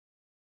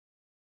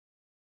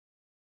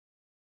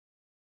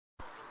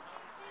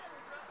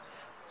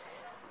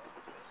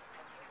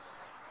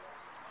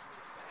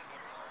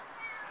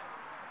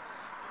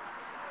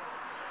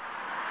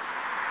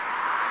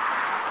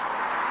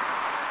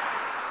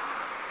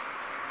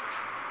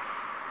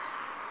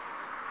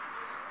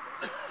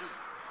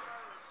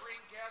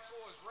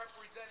counsel is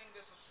representing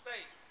this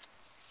estate.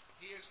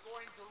 He is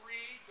going to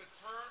read the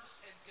terms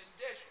and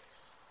conditions.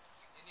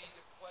 You need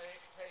to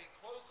pay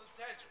close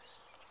attention.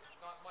 There's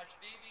not much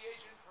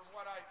deviation from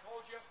what I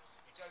told you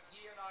because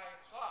he and I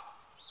have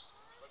talked.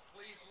 But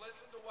please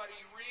listen to what he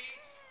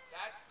reads.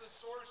 That's the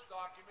source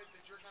document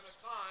that you're going to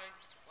sign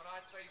when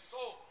I say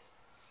sold.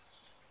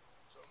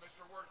 So,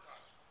 Mr.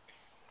 Wertheim.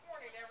 Good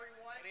morning,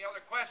 everyone. Any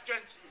other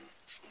questions?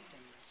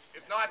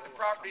 If not, the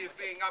property is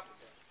being up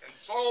and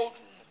sold.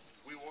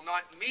 We will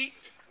not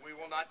meet. We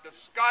will not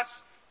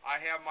discuss. I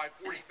have my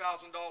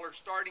 $40,000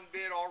 starting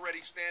bid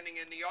already standing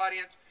in the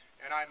audience,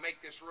 and I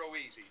make this real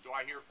easy. Do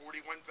I hear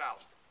 $41,000?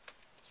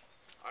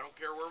 I don't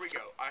care where we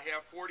go. I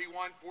have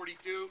 41,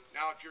 42.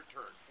 Now it's your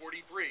turn.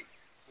 43,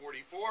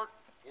 44,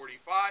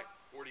 45,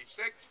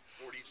 46,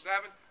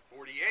 47,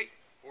 48,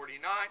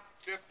 49,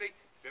 50,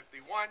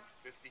 51,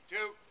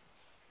 52,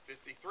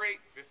 53,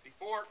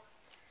 54,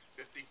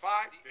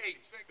 55,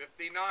 56,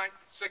 59,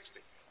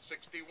 60,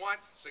 61,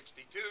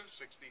 62,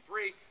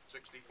 63,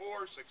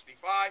 64,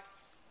 65.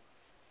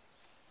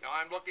 Now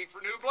I'm looking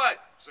for new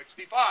blood.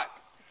 65.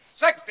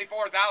 $64,000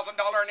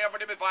 number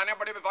to be fine,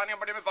 number to be fine,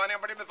 number to be fine,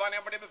 number to be fine,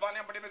 number to be fine,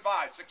 number to be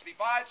fine.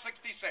 65,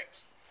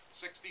 66,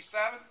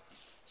 67,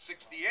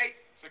 68,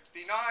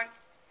 69,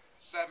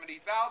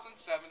 70,000,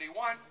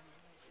 71,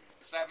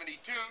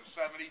 72,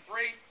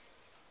 73,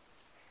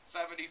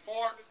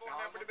 74,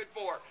 number to bid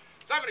 4.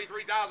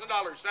 $73,000,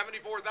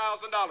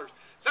 $74,000,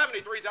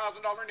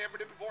 $73,000 number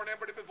to bid 4,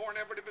 number to bid 4,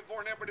 number to bid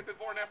 4, number to bid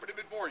 4, number to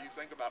bid 4. You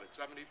think about it,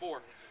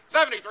 74.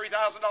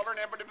 $73,000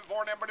 number to bid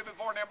 4, number to bid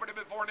 4, number to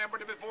bid 4, number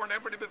to bid 4,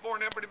 number to bid 4,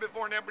 number to bid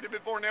 4, number to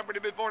bid 4, number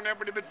to bid 4,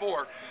 number to bid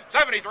 4.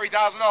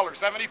 $73,000,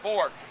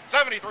 74.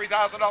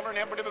 $73,000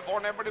 number to bid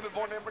 4, number to bid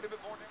 4, number to bid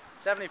 4.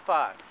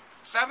 75.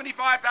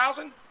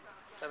 75,000?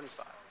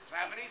 75.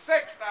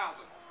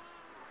 76,000.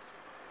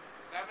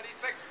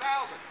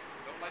 76,000.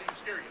 Don't let him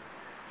scare you.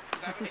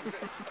 76.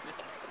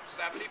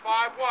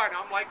 75-1.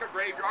 I'm like a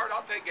graveyard.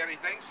 I'll take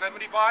anything.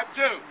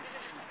 75-2.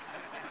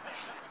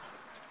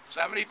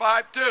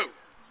 75-2.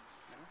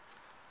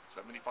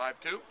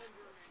 75-2.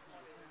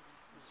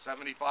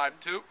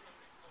 75-2.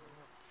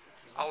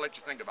 I'll let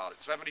you think about it.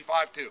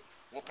 75-2.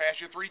 We'll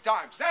pass you 3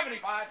 times.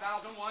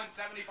 75,001,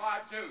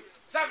 75-2.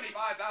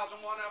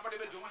 75,001, number to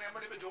be doing, number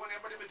to be doing,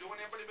 number to be doing,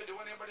 number to be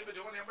doing, number to be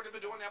doing, number to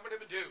be doing, number to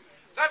be doing.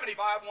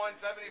 75-1,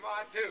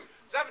 75-2.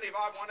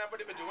 75-1, number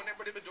to be doing,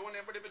 number to be doing,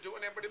 number to be doing,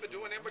 number to be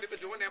doing, number to be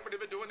doing, number to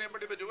be doing, number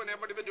to be doing,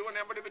 number to be doing,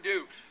 number to be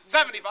doing.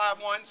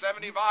 75-1,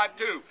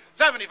 75-2.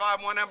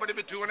 75-1, number to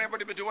be doing, number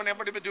to be doing,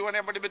 number to be doing,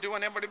 number to be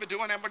doing, number to be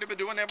doing, number to be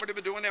doing, number to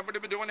be doing, number to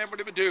be doing, number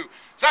to be doing.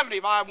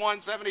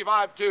 75-1,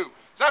 75-2.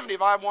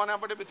 75-1,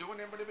 number to be doing,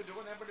 number to be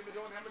doing, number to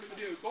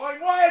be doing. Going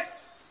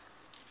once.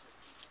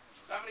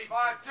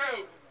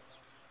 75-2.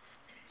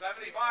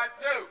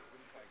 75-2.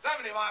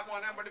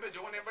 75-1, number to be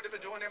doing, number to be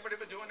doing, number to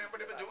be doing, number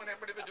to be doing,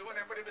 number to be doing,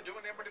 number to be doing,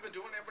 number to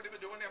be doing, number to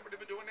be doing, number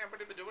to be doing, number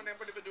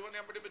to be doing, number to be doing,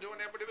 number to be doing,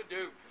 number to be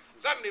doing.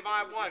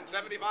 75-1,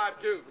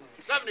 75-2.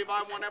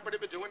 75-1, number to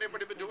be doing, number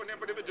to be doing,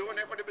 number to be doing,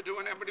 number to be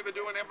doing, number to be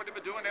doing, number to be doing, number to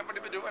be doing,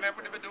 number to be doing,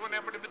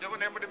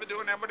 number to be doing, number to be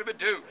doing, number to be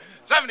doing.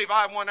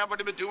 75-1, number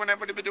to be doing,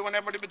 number to be doing,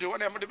 number to be doing,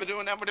 number to be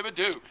doing, number to be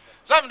doing.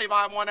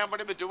 75-1, number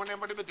to be doing,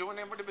 number to be doing,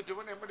 number to be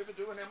doing, number to be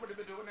doing, number to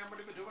be doing, number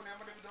to be doing,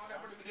 number to be doing,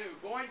 number to be doing.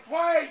 Going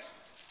twice.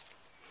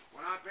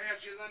 When I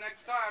pass you the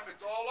next time,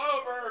 it's all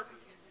over.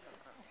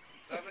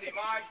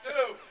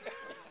 75-2.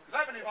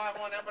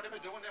 75-1, number to be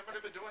doing, number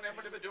to be doing,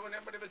 number to be doing,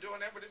 number to be doing,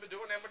 number to be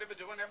doing, number to be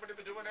doing, number to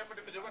be doing, number to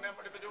be doing,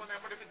 number to be doing,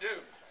 number to be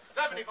doing.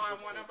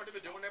 75-1, number to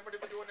be doing, number to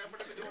be doing, number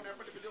to be doing,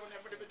 number to be doing,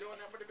 number to be doing,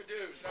 number to be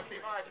doing.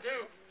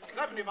 75-2.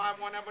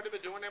 75-1, number to be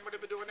doing, number to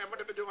be doing, number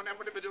to be doing,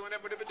 number to be doing,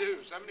 number to be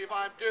doing.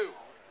 75-2.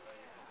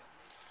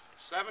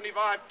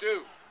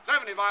 75-2.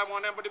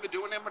 75-1, number to be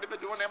doing, number to be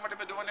doing, number to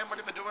be doing, number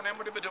to be doing,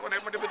 number to be doing,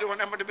 number to be doing,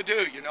 number to be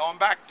doing. You know I'm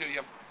back to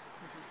you.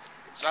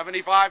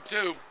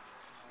 75-2.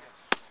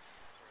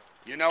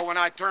 You know when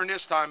I turn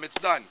this time, it's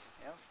done.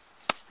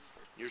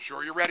 You're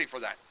sure you're ready for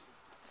that?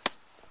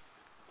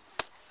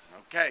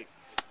 Okay.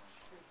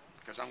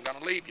 Because I'm going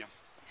to leave you.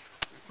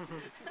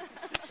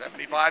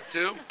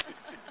 75-2.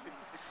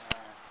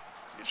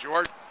 You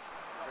sure?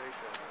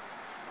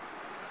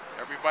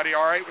 Everybody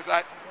all right with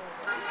that?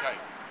 Okay.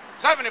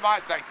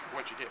 75, thank you for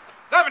what you did.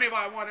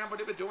 75-1, number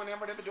to be doing,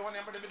 number to be doing,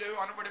 number to be doing,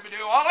 number to be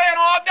doing. All in,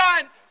 all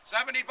done.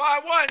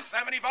 75-1,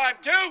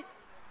 75-2.